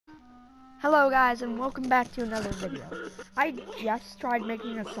Hello guys, and welcome back to another video. I just tried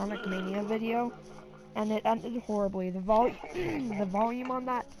making a Sonic Mania video and it ended horribly. The volume on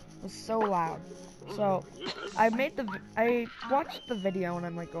that was so loud. So I watched the video and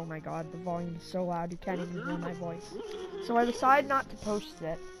I'm like, oh my god, the volume is so loud you can't even hear my voice. So I decided not to post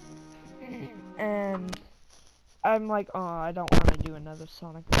it. And I'm like, oh, I don't want to do another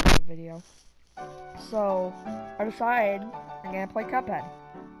Sonic Mania video. So I decided I'm gonna play Cuphead.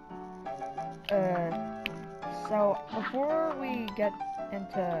 So before we get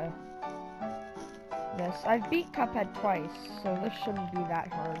into this, I've beat Cuphead twice, so this shouldn't be that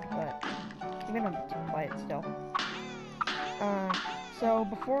hard, but I'm gonna play it still. So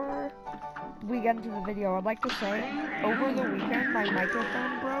before we get into the video, I'd like to say, over the weekend my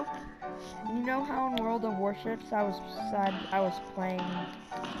microphone broke. You know how in World of Warships I was playing,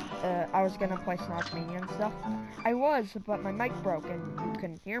 I was gonna play Sonic Mania and stuff? I was, but my mic broke and you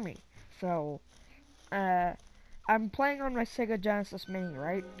couldn't hear me. So, I'm playing on my Sega Genesis Mini,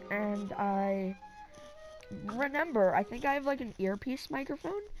 right? And I remember, I think I have like an earpiece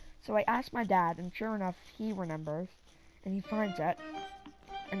microphone. So I asked my dad, and sure enough, he remembers, and he finds it.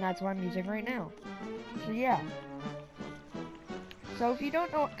 And that's what I'm using right now. So yeah. So if you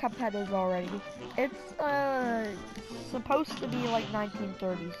don't know what Cuphead is already, it's supposed to be like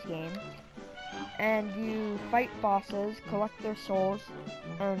 1930s game. And you fight bosses, collect their souls,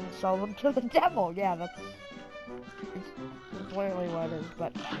 and sell them to the devil. Yeah, that's literally what it is,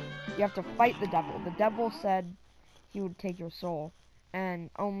 but you have to fight the devil. The devil said he would take your soul, and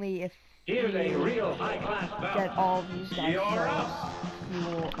only if you get all these guys' souls,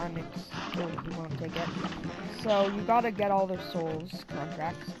 he won't take it. So you gotta get all their souls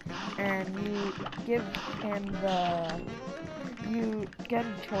contracts, and you give him you get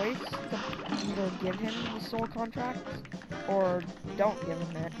a choice to either give him the soul contracts or don't give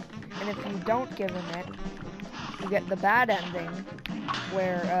him it. And if you don't give him it, you get the bad ending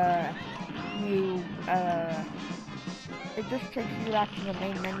where it just takes you back to the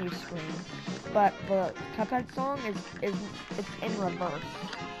main menu screen. But the Cuphead song it's in reverse.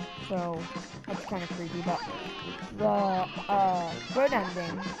 So that's kind of creepy, but the good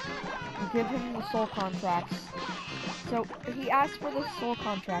ending, you give him the soul contracts. So he asks for the soul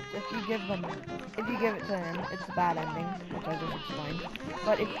contract. If you give it to him, it's a bad ending, which I just explained.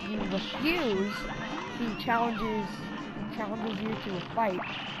 But if you refuse, he challenges you to a fight,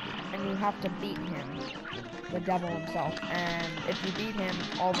 and you have to beat him, the devil himself. And if you beat him,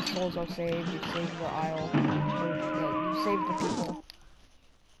 all the souls are saved. You save the isle. You save the people.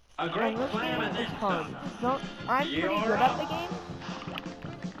 And this game is hard. I'm pretty good at the game,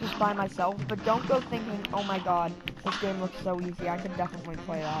 just by myself, but don't go thinking, oh my god, this game looks so easy, I could definitely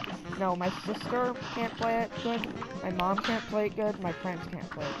play that. No, my sister can't play it good, my mom can't play it good, my friends can't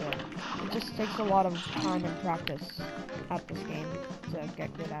play it good. It just takes a lot of time and practice at this game to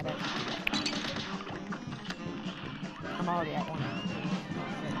get good at it. I'm already at one.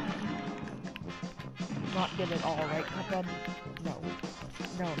 Not good at all, right, Cuphead? No.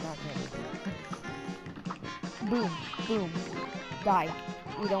 No, not good. Boom. Boom. Die.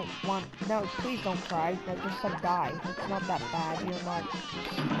 We don't want, no, please don't cry. I just said die. It's not that bad. You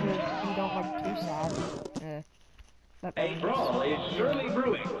don't look too sad. A brawl is surely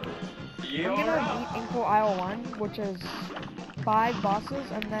brewing. I'm gonna beat Inko Isle 1, which is 5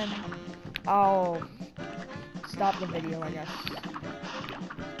 bosses, and then I'll stop the video, I guess.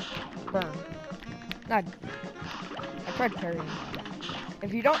 Burn. I tried parrying.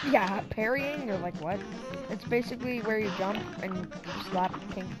 If you don't, yeah, parrying, you're like, what? It's basically where you jump and you slap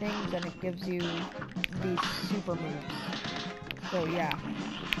pink things and it gives you these super moves. So yeah.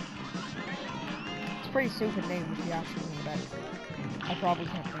 It's pretty stupid name if you ask me, but I probably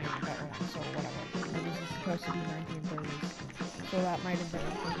can't think of a better one, so whatever. Maybe this is supposed to be 1930s. So that might have been a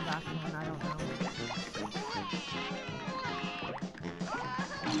back one, I don't know.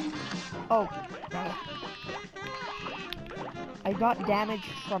 Oh, got it. I got damage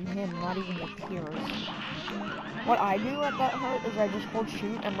from him, not even the tears. What I do at that hurt is I just hold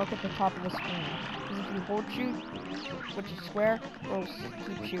shoot and look at the top of the screen. Because if you hold shoot, which is square, it'll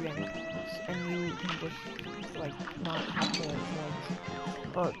keep shooting. And you can just, like, not have to avoid,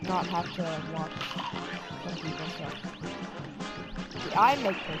 or not have to watch some people stuff. See, I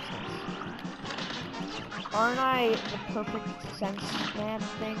make those things. Aren't I the perfect sense man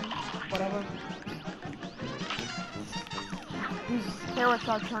thing? Whatever. These carrots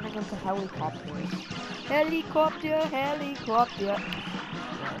are turning into helicopters. Helicopter, helicopter.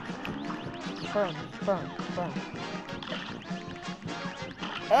 Burn, burn, burn.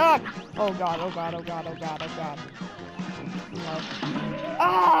 Ugh! Oh god, oh god, oh god, oh god, oh god. No.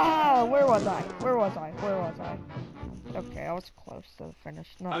 Ah! Where was I? Where was I? Where was I? Okay, I was close to the finish.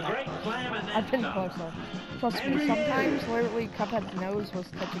 Not A that great close. slam and I've then been some. closer. Trust me, sometimes literally Cuphead's nose was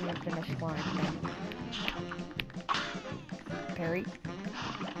touching the finish line. Parry.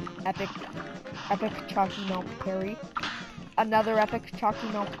 Epic chalky milk parry. Another epic chalky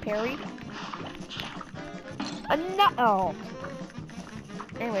milk parry. Oh.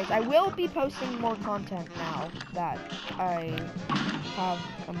 Anyways, I will be posting more content now that I have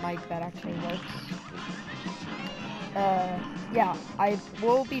a mic that actually works. Yeah, I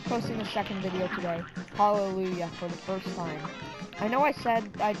will be posting a second video today. Hallelujah, for the first time. I know I said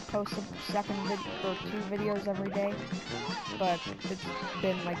I'd post a second or 2 videos every day, but it's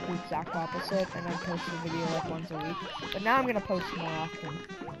been like the exact opposite, and I post a video like once a week. But now I'm gonna post more often.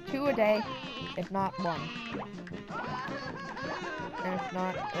 2 a day, if not 1. And if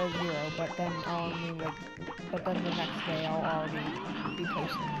not, 0, but then I'll only like, but then the next day I'll already be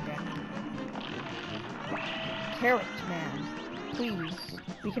posting again. Carrot man, please,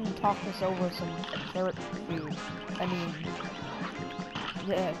 we can talk this over some carrot food. I mean,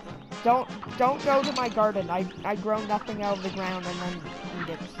 don't go to my garden. I grow nothing out of the ground and then eat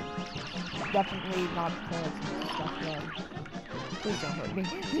it. Definitely not carrots and stuff though. Please don't hurt me.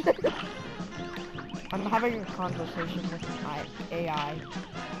 I'm having a conversation with my AI.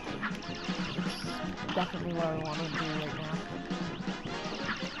 It's definitely what I want to do right now.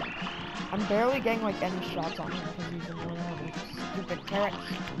 I'm barely getting like any shots on him because he's annoying all these stupid carrots.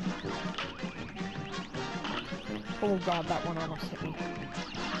 Oh god, that one almost hit me.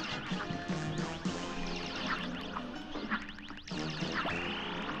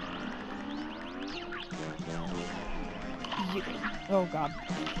 Oh god.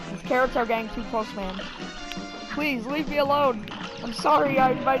 These carrots are getting too close, man. Please, leave me alone. I'm sorry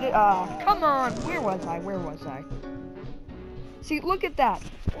I invited- come on! Where was I? Where was I? See, look at that.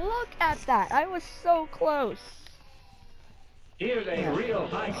 Look at that. I was so close. Here's a real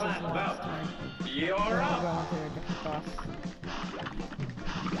high-class bout. You're up. Going to a different boss.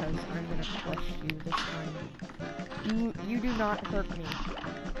 Because I'm gonna crush you this time. You do not hurt me.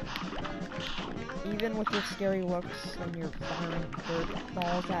 Even with your scary looks when you're firing dirt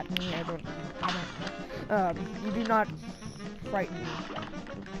balls at me, I don't know. You do not frighten me.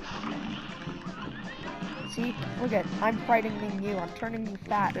 See? Look at, I'm frightening you. I'm turning you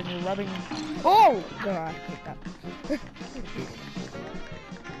fat and you're rubbing. Oh! God, I hate that.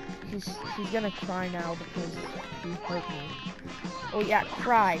 He's gonna cry now because he hurt me. Oh yeah,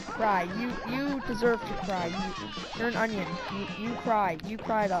 cry. You deserve to cry. You're an onion. You cry. You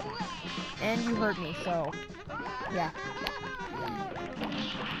cried up. And you hurt me, so yeah.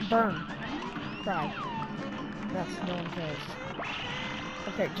 Burn. Cry. Yes, no one cares.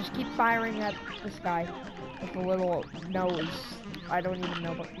 Okay, just keep firing at this guy with a little nose. I don't even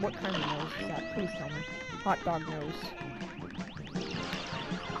know what kind of nose is that. Please tell me. Hot dog nose.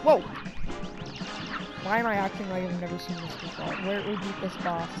 Whoa! Why am I acting like I've never seen this before? Where we beat this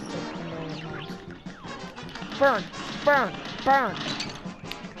boss like a million times. Burn! Burn! Burn!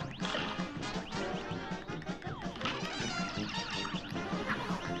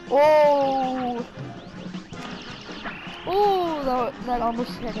 Oh! Oh, that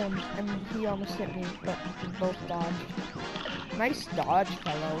almost hit him, and he almost hit me, but we both dodged. Nice dodge,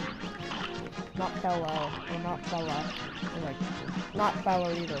 fellow. Not fellow, or not fella. Or like, not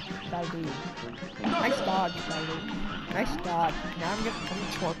fellow either. Fellow. Nice dodge, fellow. Nice dodge. Now I'm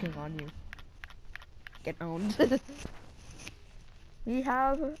twerking on you. Get owned. We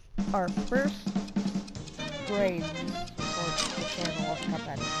have our first grade for the channel of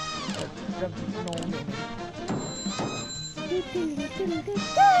Cuphead. The normal gaming.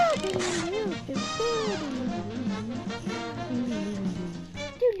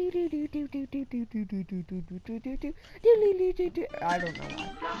 I don't know why.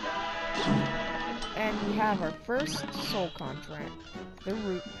 And we have our first soul contract, the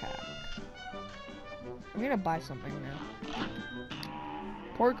root pack. I'm gonna buy something now.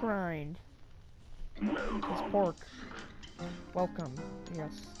 Pork rind. It's pork. Welcome.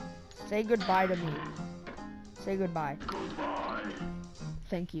 Yes. Say goodbye to me. Say goodbye.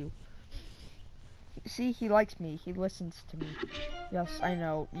 Thank you. See, he likes me. He listens to me. Yes, I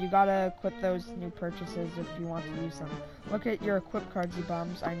know. You gotta equip those new purchases if you want to use them. Look at your equip cards, you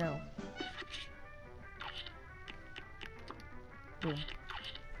bums. I know. Boom.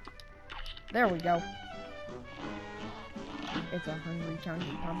 There we go. It's a hungry,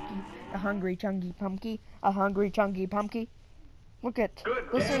 chunky pumpkin. A hungry, chunky pumpkin. A hungry, chunky pumpkin. Look at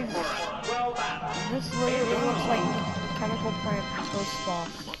this is this literally looks like Chemical Plant first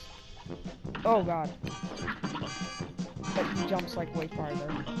boss. Oh god. But he jumps like way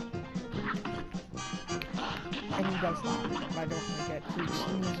farther. and he does that. I don't like it. He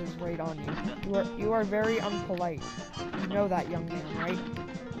sneezes right on you. You are very unpolite. You know that, young man, right?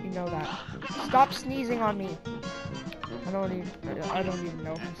 You know that. Stop sneezing on me. I don't even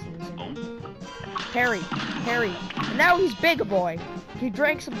know if he's sneezing. Harry. And now he's big boy. He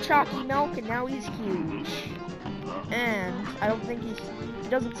drank some chalky milk and now he's huge. And I don't think he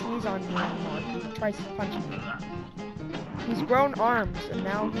doesn't sneeze on me anymore. He tries to punch me. He's grown arms and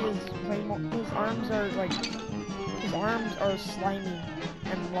now his arms are slimy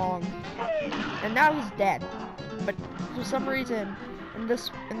and long. And now he's dead. But for some reason, in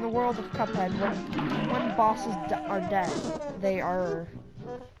the world of Cuphead, when bosses are dead, they are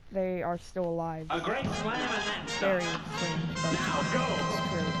still alive. A great slam and that. Very strange, but Now go. it's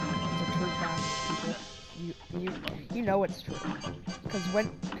true. It's a true fact, people. You know it's true.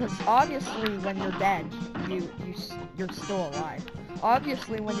 Because obviously when you're dead, you're still alive.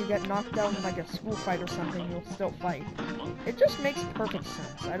 Obviously when you get knocked down in like a school fight or something, you'll still fight. It just makes perfect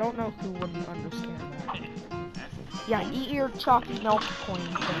sense. I don't know who wouldn't understand that. Yeah, eat your chalky milk coin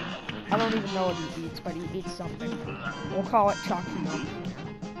thing. I don't even know what he eats, but he eats something. We'll call it chalky milk.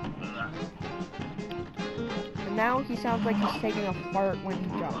 And now he sounds like he's taking a fart when he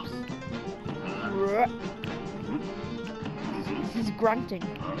jumps. He's grunting.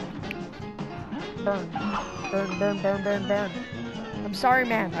 Burn. I'm sorry,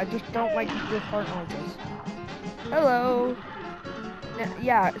 man. I just don't like your fart noises. Hello.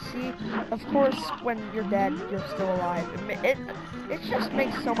 Yeah, see, of course, when you're dead, you're still alive. It just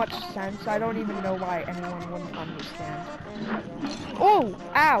makes so much sense. I don't even know why anyone wouldn't understand. Oh,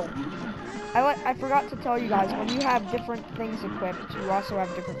 ow! I forgot to tell you guys, when you have different things equipped, you also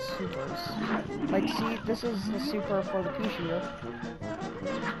have different supers. Like, see, this is the super for the pea shooter.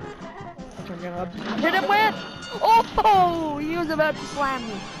 Which I'm gonna hit him with! Oh! He was about to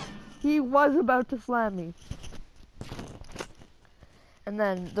slam me. And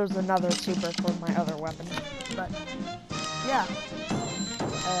then there's another super for my other weapon. But, yeah.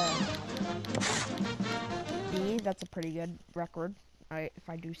 That's a pretty good record. If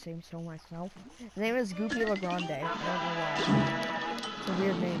I do say so myself. His name is Goopy Legrande. I don't know why. It's a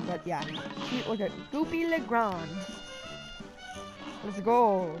weird name, but yeah. Look at Goopy Legrand. Let's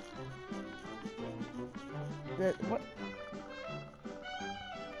go. What?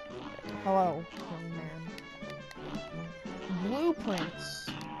 Hello, young man. Blueprints.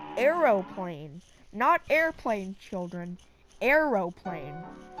 Aeroplane. Not airplane, children. Aeroplane.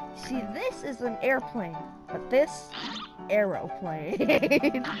 See, this is an airplane, but this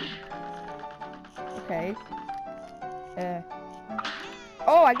aeroplane. Okay.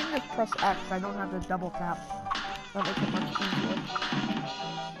 Oh, I can just press X. I don't have to double tap. That makes it much easier.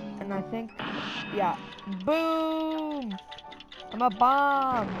 And I think, yeah. Boom! I'm a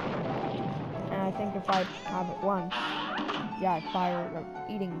bomb! And I think if I have it once, yeah, I fire an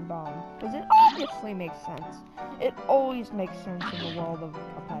eating bomb. Because it obviously makes sense. It always makes sense in the world of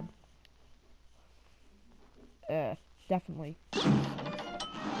Cuphead. Definitely.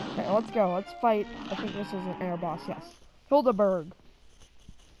 Okay, let's go. Let's fight. I think this is an air boss, yes. Hildeberg.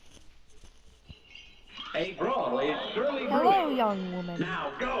 A brawl is surely Hello, young woman.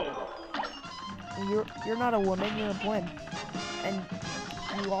 Now go. You're not a woman, you're a blimp. And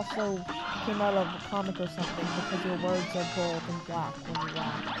you also came out of a comic or something because your words are bold and black when you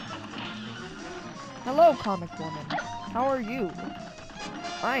laugh. Hello, comic woman. How are you?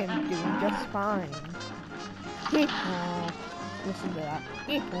 I am doing just fine. Listen to that.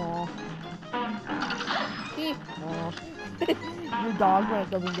 Your dog when it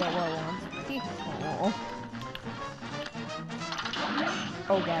doesn't get what it wants.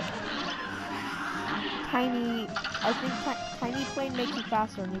 Oh god. I think Tiny Plane makes you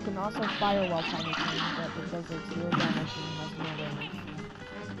faster, and you can also fire while Tiny Plane, but it does like 0 damage and has no damage.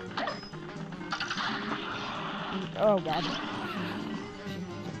 Oh god.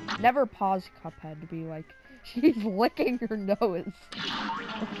 Never pause Cuphead to be like, she's licking her nose.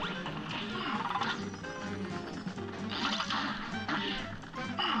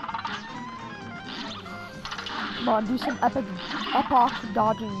 Come on, do some epic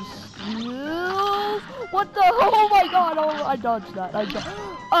dodging skills. What the? Oh my god! Oh, I dodged that.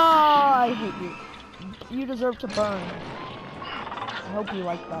 I hate you. You deserve to burn. I hope you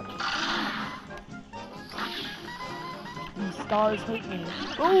like that. These stars hate me.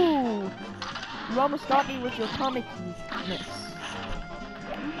 Ooh! You almost got me with your comic-ness.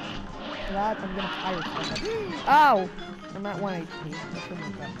 For that, I'm gonna fire something. Ow! I'm at 1 HP. I shouldn't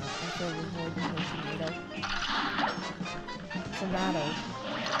have done that. I should have avoided the tornado. Tornado.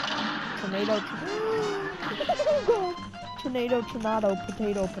 Tornado,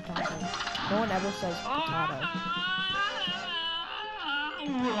 potato. No one ever says potato.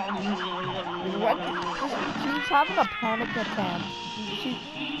 What? She's having a panic attack. She's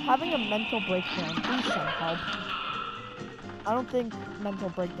having a mental breakdown. Please send help. I don't think mental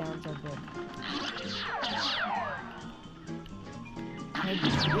breakdowns are good.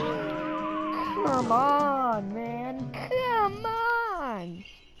 Come on, man. Come on.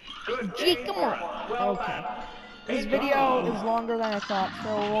 Gee, come on. Okay. This video is longer than I thought, so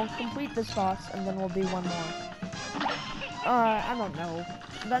we'll complete this boss and then we'll do one more. I don't know.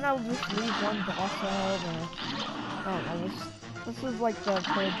 Then I'll just leave one boss out, or I don't know. This is like the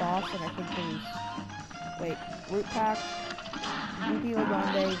third boss, and I think there's root pack, BP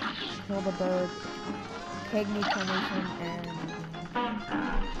Grande, kill the bird, Cagney Carnation,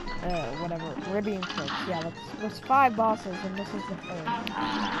 and whatever, Ribian Cloaks. Yeah, that's 5 bosses, and this is the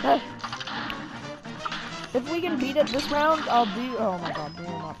 3rd. If we can beat it this round, I'll do. Oh my god, we're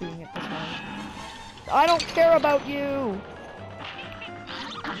not beating it this round. I don't care about you!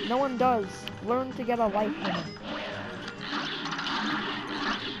 No one does. Learn to get a life in it.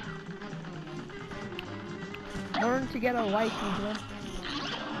 Learn to get a life in it.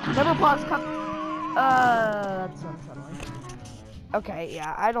 Never pause cup. That's unsettling. Okay,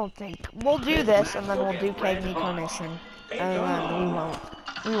 yeah, I don't think. We'll do this, and then we'll do Cagney Carnation. And then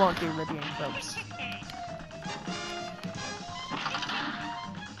we won't do Ribian Cloaks.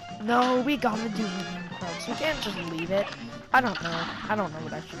 No, we gotta do Ribian Cloaks. We can't just leave it. I don't know. I don't know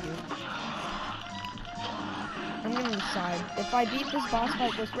what I should do. I'm gonna decide. If I beat this boss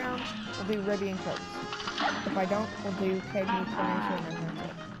fight this round, we'll do Ribian Cloaks. If I don't, we'll do Cagney Carnation and that's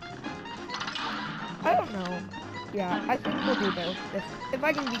it. I don't know. Yeah, I think we'll do both. If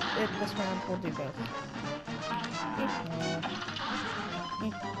I can beat it this round, we'll do both.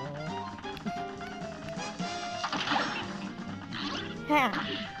 Ha!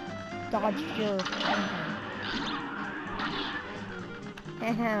 Dodge your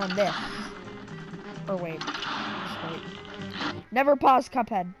this. Or wait. Never pause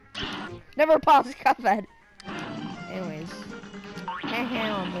Cuphead. Never pause Cuphead. Anyways.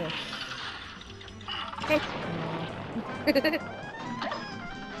 On this.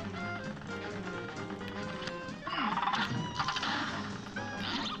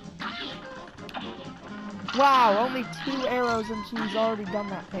 Wow, only 2 arrows and she's already done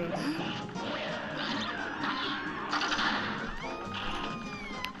that pace.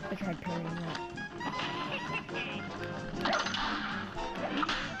 I tried parrying that.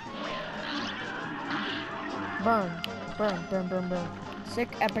 Burn. Burn, burn, burn, burn. Sick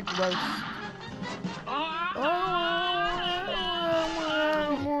epic roast.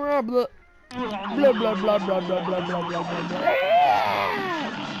 Blah, blah, blah, blah, blah, blah, blah, blah, blah, blah.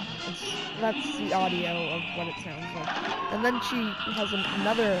 That's the audio of what it sounds like. And then she has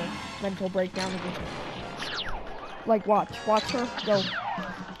another mental breakdown again. Like, watch her go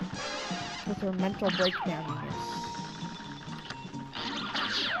with her mental breakdown.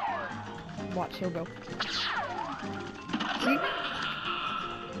 Watch her go. See?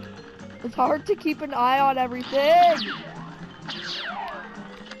 It's hard to keep an eye on everything.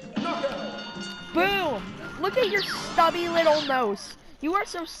 Boom! Look at your stubby little nose. You are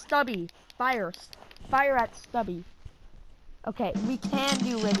so stubby. Fire at stubby. Okay, we can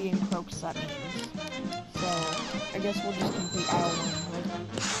do Ribian Cloaks settings. So, I guess we'll just complete Isle 1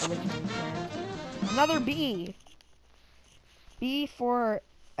 like originally planned. Another B! B for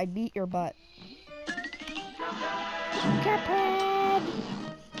I beat your butt. Cuphead!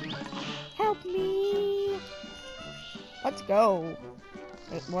 Help me! Let's go.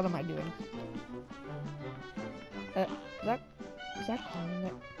 Wait, what am I doing? Is that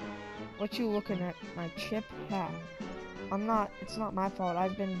what you looking at? My chip hat. It's not my fault.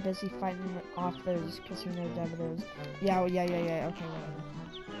 I've been busy fighting off those casino devils. Yeah, okay, whatever.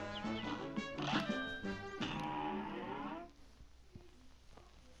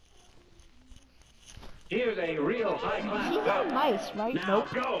 Here's a real high class. She's not nice, right? Now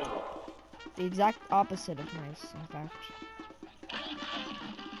Nope. go. The exact opposite of nice, in fact.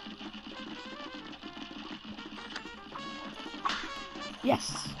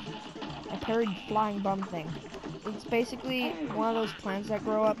 Yes! I parried flying bum thing. It's basically one of those plants that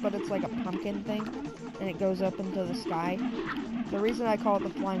grow up, but it's like a pumpkin thing, and it goes up into the sky. The reason I call it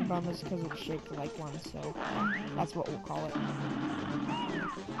the flying bum is because it's shaped like one, so that's what we'll call it.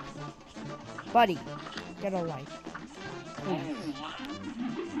 Buddy, get a life. Please.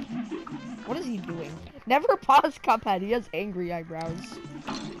 What is he doing? Never pause Cuphead, he has angry eyebrows.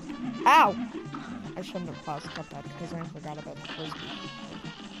 Ow! I shouldn't have paused Cuphead because I forgot about the frisbee.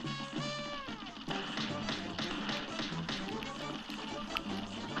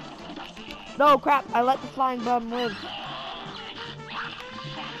 No, crap, I let the flying bum live.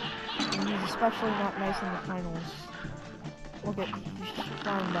 And he's especially not nice in the finals. Look at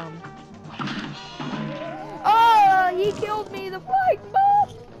flying bum. Oh, he killed me, the flying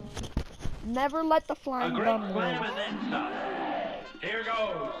bum! Never let the flying bum live. Here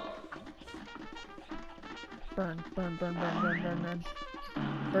goes. Burn, burn, burn, burn, burn, burn, burn.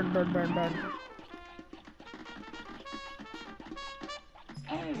 Burn, burn, burn, burn.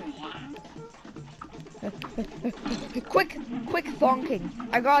 quick thonking.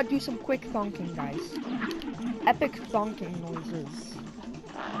 I gotta do some quick thonking, guys. Epic thonking noises.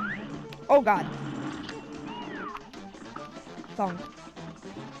 Oh god. Thonk.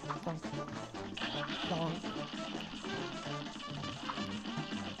 Thonk. Thonk.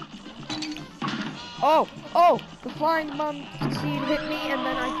 Oh, the flying bum seed hit me and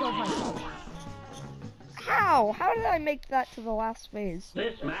then I killed myself. How? How did I make that to the last phase?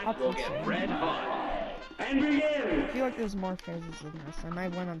 This match will get red hot. And begin! I feel like there's more phases in this. I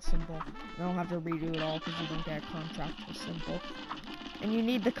might win on simple. And I'll have to redo it all because you don't get a contract for simple. And you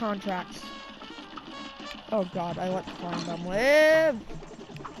need the contracts. Oh god, I let the flying bum live!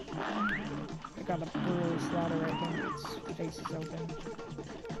 I got a brutally slaughter right when its face is open.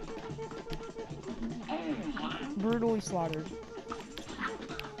 Brutally slaughtered.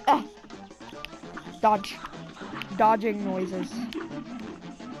 Ah! Dodge. Dodging noises.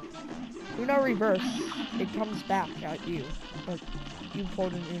 Uno reverse. It comes back at you. But you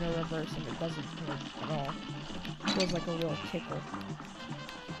pulled an Uno reverse and it doesn't hurt at all. It feels like a little tickle.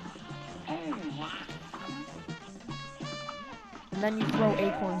 And then you throw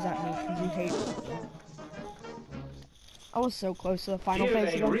acorns at me because you hate it. I was so close to the final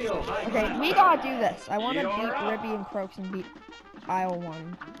phase again. Okay, we gotta do this. I want to beat Ribby and Croaks and beat Isle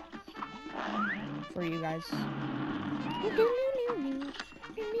 1 for you guys.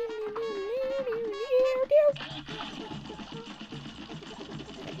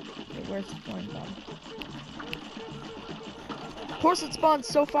 Okay, where's the flying bomb? Of course it spawns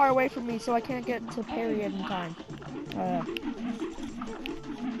so far away from me, so I can't get to parry it in time.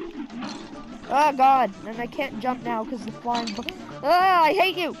 Oh god, and I can't jump now because the flying Ah, I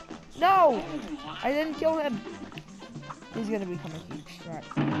hate you! No! I didn't kill him. He's gonna become a huge threat.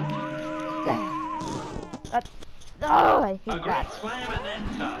 Oh, I hate that.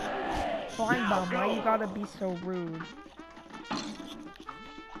 Flying bomb, why you gotta be so rude?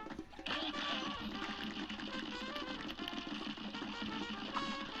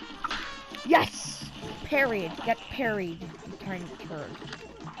 Yes! Parried. Get parried, you tiny turd.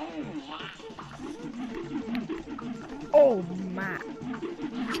 Oh, Matt.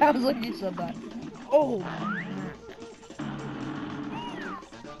 Sounds like you said that. Oh, Matt.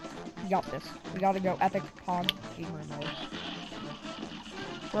 We got this. We gotta go epic pog gamer mode.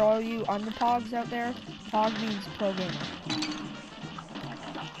 For all you underpogs out there, pog means pro gamer.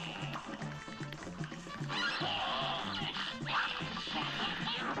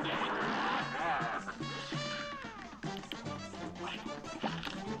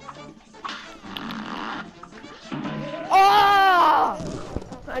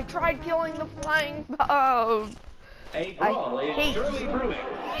 I tried killing the flying bug. I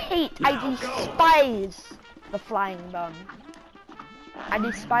despise the flying bug. I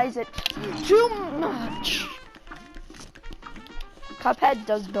despise it too much. Cuphead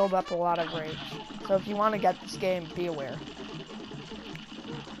does build up a lot of rage, so if you want to get this game, be aware.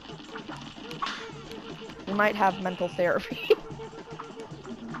 You might have mental therapy.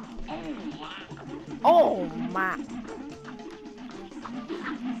 Oh my.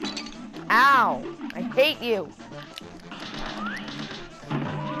 Ow! I hate you!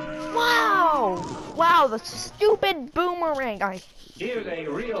 Wow! Wow, the stupid boomerang! Here's a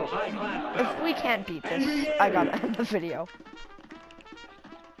real high-class. If we can't beat this, I gotta end the video.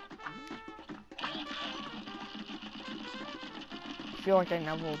 I feel like I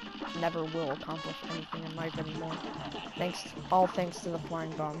never will accomplish anything in life anymore. All thanks to the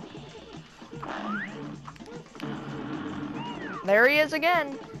flying bomb. There he is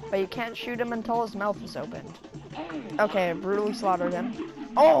again! But you can't shoot him until his mouth is opened. Okay, I brutally slaughtered him.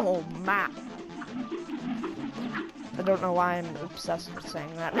 Oh, Matt. I don't know why I'm obsessed with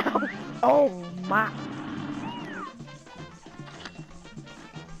saying that now. Oh, Matt.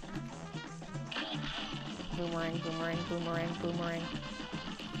 Boomerang, boomerang, boomerang, boomerang.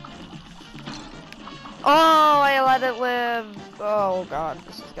 Oh, I let it live. Oh, God,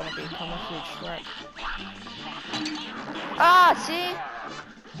 this is gonna become a huge threat. Ah, see?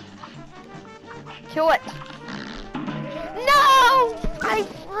 Kill it! No! I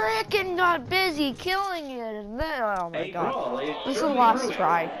frickin' got busy killing it, and then, oh my god. This is the last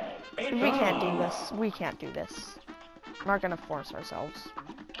try. We can't do this. We can't do this. We're not gonna force ourselves.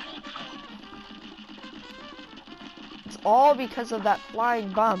 It's all because of that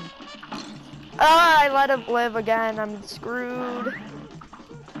flying bum. Ah, I let him live again. I'm screwed.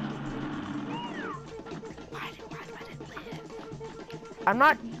 Why do I let it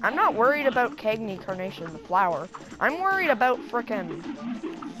live? I'm not worried about Cagney Carnation, the flower. I'm worried about frickin'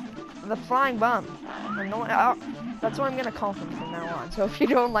 the flying bum. That's what I'm gonna call him from now on. So if you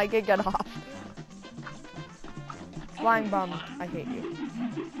don't like it, get off. Flying bum, I hate you.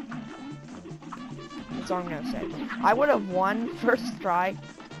 That's all I'm gonna say. I would have won first try.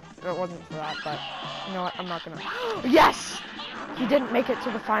 It wasn't for that, but you know what? I'm not gonna. Yes! He didn't make it to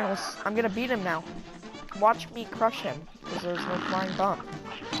the finals. I'm gonna beat him now. Watch me crush him, because there's no flying bum.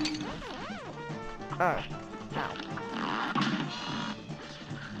 Oh, now.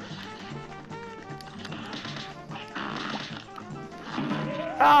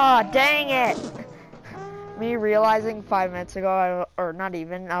 Ah, dang it! Me realizing 5 minutes ago, or not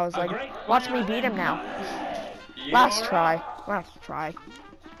even, I was like, watch me beat him now. Last try. Last try.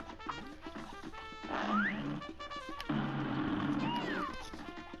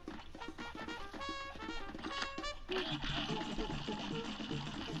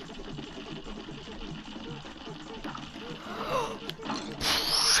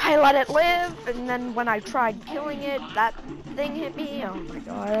 I let it live, and then when I tried killing it, that thing hit me. Oh my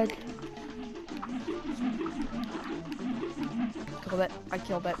god. Killed it. I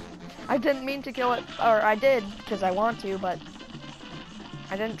killed it. I didn't mean to kill it, or I did, because I want to, but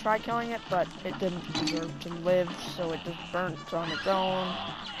I didn't try killing it, but it didn't deserve to live, so it just burnt on its own.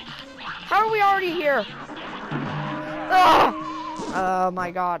 How are we already here? Ugh! Oh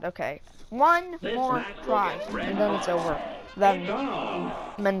my god, okay. One more try, and then it's over. Then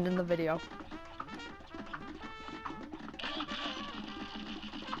I'm ending the video.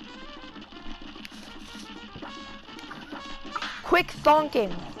 Quick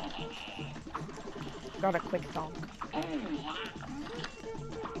thonking. Got a quick thonk.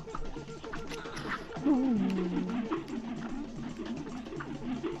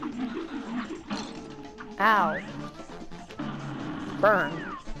 Ow. Burn.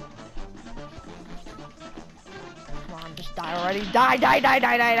 Come on, just die already. Die, die, die,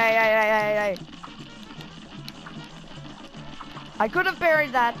 die, die, die, die, die, die. I could have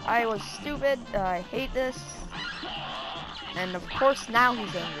buried that. I was stupid. I hate this. And of course now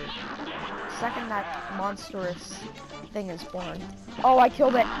he's angry. The second that monstrous thing is born. Oh, I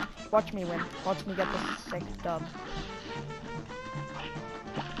killed it. Watch me win. Watch me get this sick dub.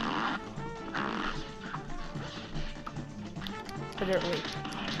 Literally.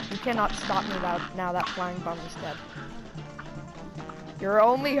 You cannot stop me now that flying bum is dead. Your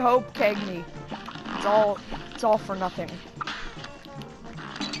only hope, Cagney. It's all for nothing.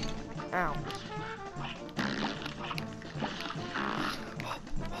 Ow.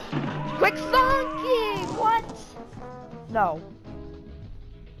 Quick thonking! What? No.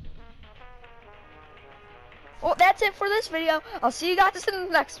 Well, that's it for this video. I'll see you guys in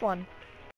the next one.